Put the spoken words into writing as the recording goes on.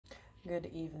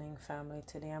Good evening, family.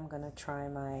 Today I'm gonna try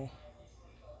my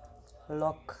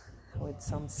luck with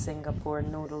some Singapore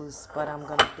noodles, but I'm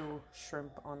gonna do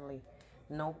shrimp only.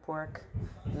 No pork,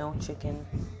 no chicken,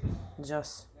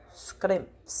 just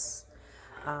shrimps.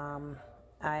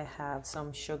 I have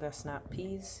some sugar snap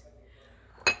peas,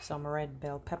 some red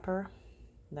bell pepper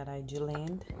that I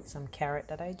julienned, some carrot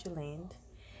that I julienned,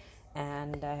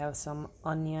 and I have some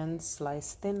onions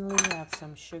sliced thinly. I have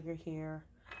some sugar here,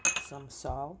 some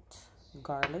salt,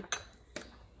 garlic,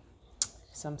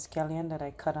 some scallion that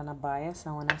I cut on a bias.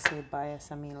 And when I say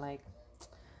bias, I mean like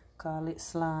call it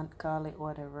slant, call it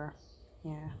whatever.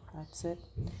 Yeah, that's it.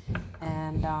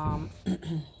 And I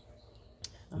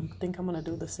think I'm gonna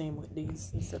do the same with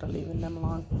these instead of leaving them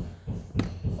alone.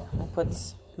 I put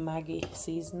Maggi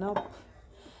season up.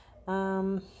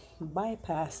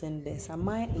 Bypassing this, I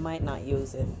might not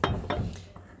use it.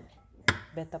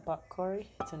 Better pot curry,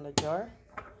 it's in the jar.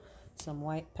 Some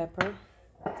white pepper,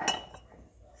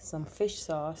 some fish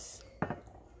sauce.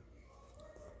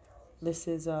 This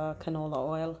is canola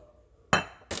oil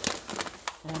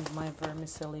and my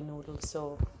vermicelli noodles.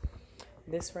 So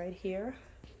this right here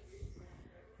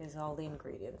is all the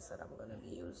ingredients that I'm gonna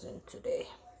be using today.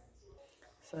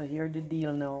 So here's the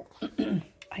deal now.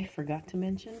 I forgot to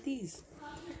mention these.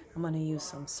 I'm gonna use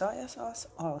some soy sauce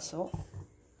also,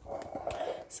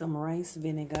 some rice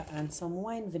vinegar and some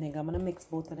wine vinegar. I'm gonna mix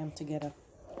both of them together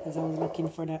because I was looking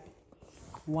for that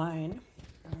wine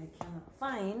and I cannot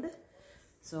find,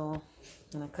 so,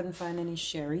 and I couldn't find any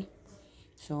sherry,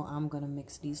 so I'm gonna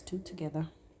mix these two together.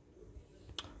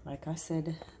 Like I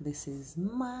said, this is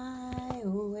my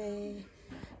way.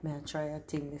 May I try a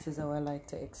thing? This is how I like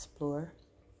to explore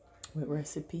with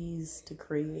recipes to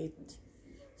create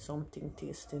something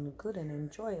tasting good and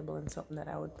enjoyable, and something that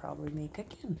I would probably make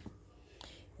again.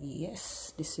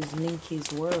 Yes, this is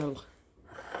Minky's world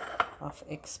of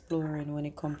exploring when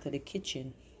it comes to the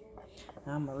kitchen.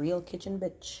 I'm a real kitchen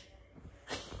bitch.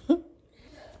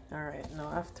 Alright,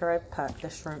 now after I pat the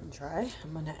shrimp dry,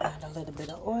 I'm gonna add a little bit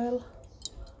of oil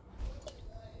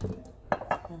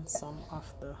and some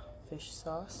of the fish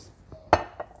sauce.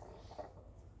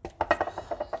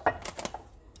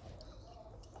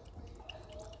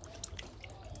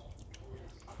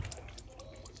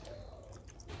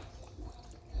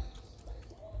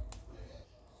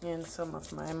 And some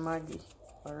of my Maggi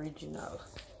original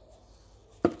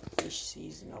fish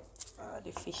season up.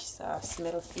 The fish sauce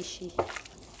smell fishy.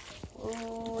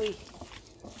 Oy.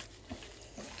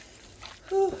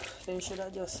 Then should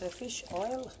I just say fish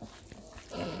oil?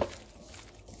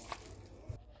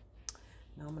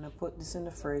 Now I'm gonna put this in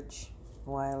the fridge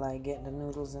while I get the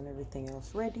noodles and everything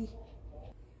else ready.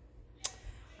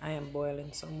 I am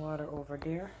boiling some water over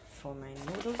there for my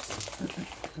noodles.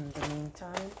 In the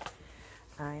meantime,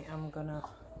 I am gonna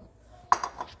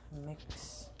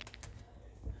mix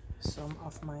some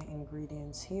of my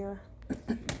ingredients here.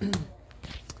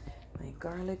 My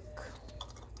garlic,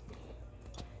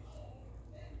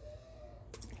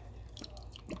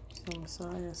 some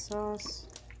soy sauce,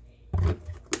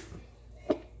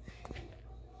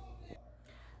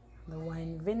 the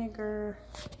wine vinegar,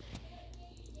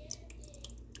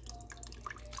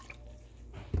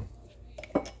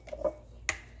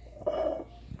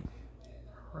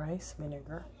 rice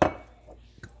vinegar,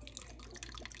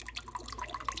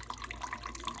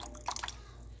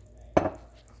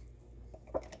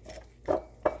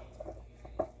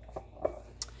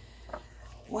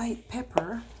 white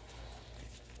pepper,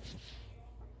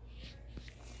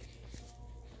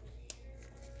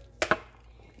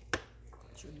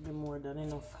 should be more than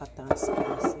enough hot and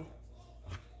spicy.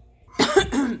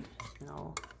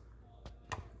 Now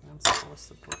I'm supposed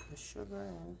to put the sugar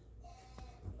in.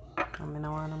 I mean, I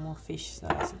want more fish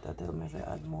sauce. That will make me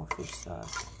add more fish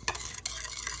sauce.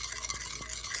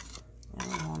 I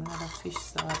don't know, I'm not a fish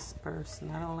sauce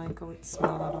person. I don't like how it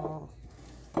smells at all.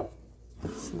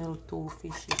 It smells too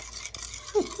fishy.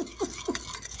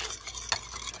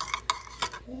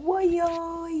 Why?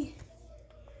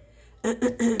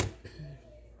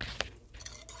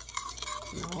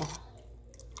 No.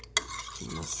 I'm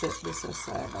gonna set this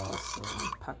aside also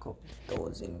and pack up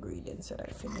those ingredients that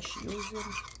I finished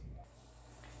using.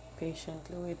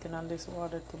 Patiently waiting on this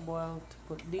water to boil to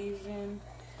put these in,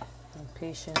 and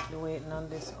patiently waiting on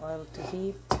this oil to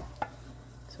heat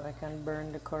so I can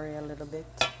burn the curry a little bit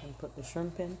and put the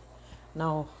shrimp in.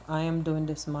 Now I am doing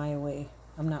this my way.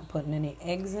 I'm not putting any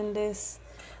eggs in this,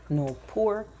 no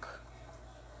pork.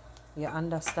 You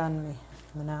understand me?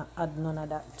 I'm not add none of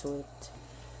that to it.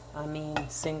 I mean,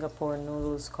 Singapore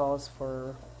noodles calls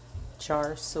for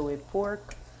char siu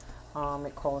pork.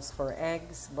 It calls for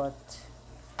eggs, but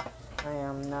I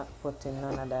am not putting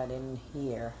none of that in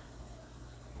here.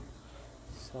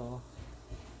 So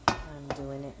I'm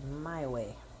doing it my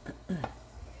way.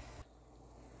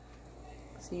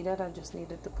 See that? I just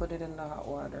needed to put it in the hot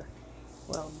water.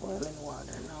 Well, boiling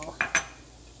water now.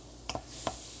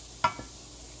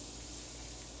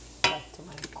 Back to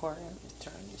my core and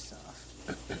turn this off.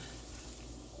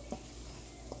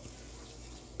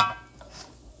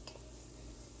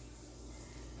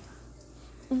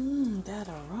 That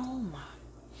aroma.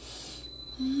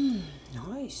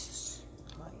 Nice.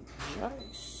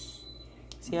 Nice.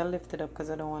 See, I lift it up because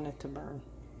I don't want it to burn.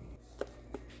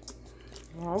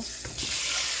 Well,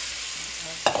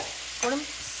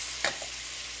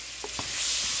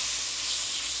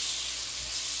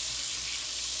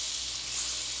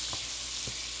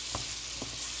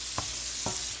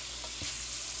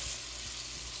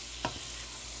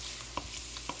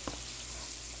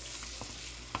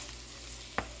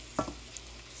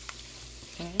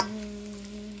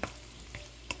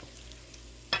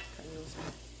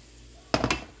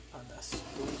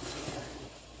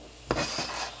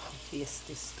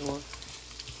 this stove.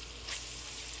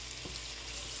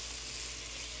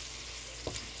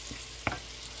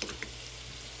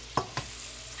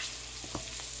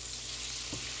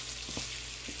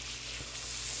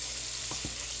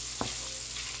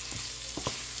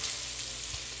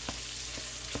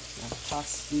 Now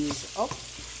toss these up.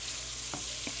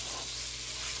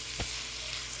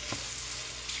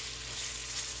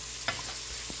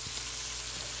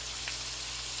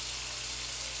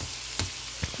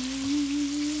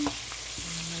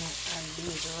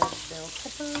 Red bell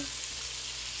peppers.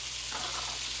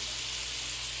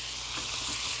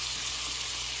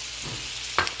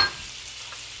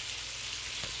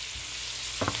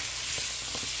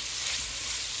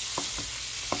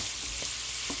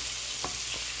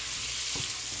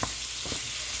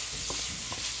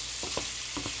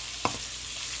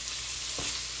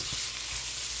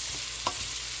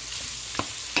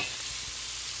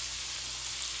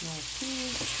 No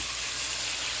cheese.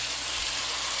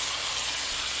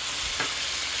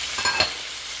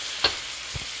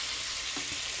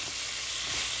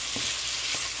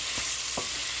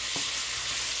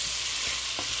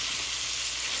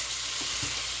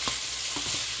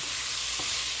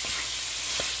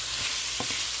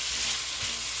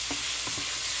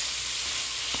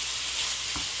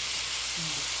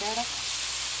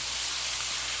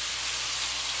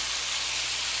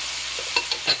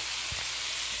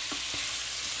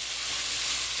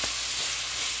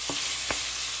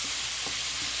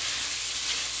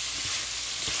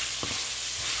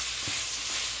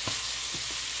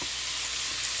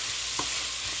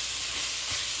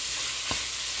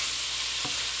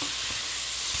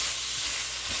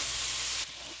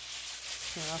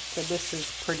 After this is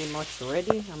pretty much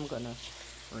ready, I'm gonna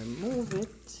remove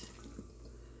it,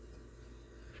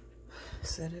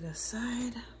 set it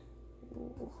aside.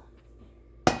 Ooh.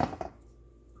 Get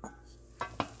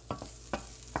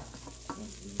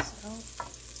these out.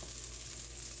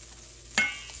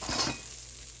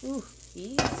 Ooh,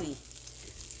 easy.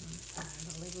 Add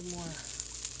a little more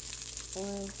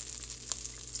oil.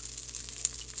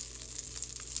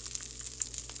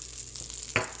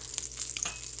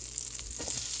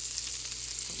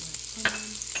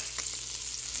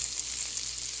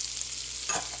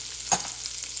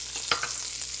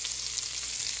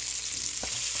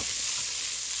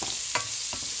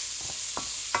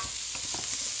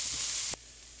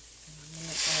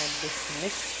 This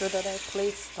mixture that I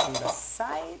placed on the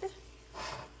side.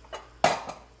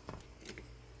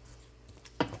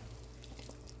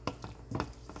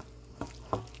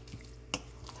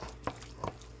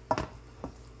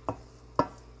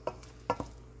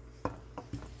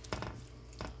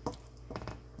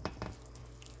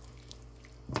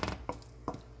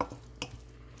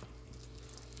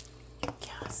 You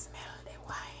can smell the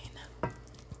wine.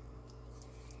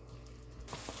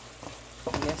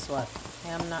 And guess what? I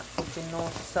am not putting no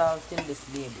salt in this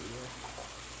baby here,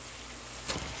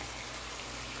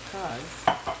 because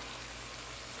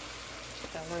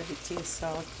it already tastes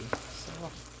salty. So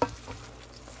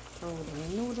throw the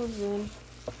noodles in,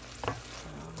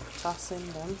 toss in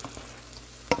them, and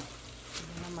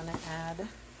then I'm gonna add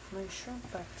my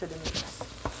shrimp back to the mix.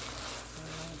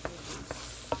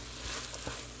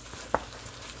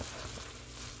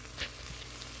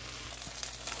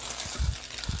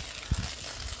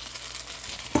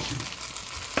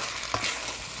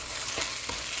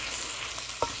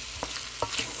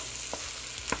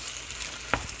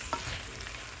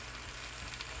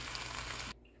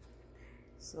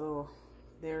 So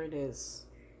there it is.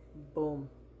 Boom.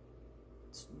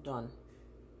 It's done.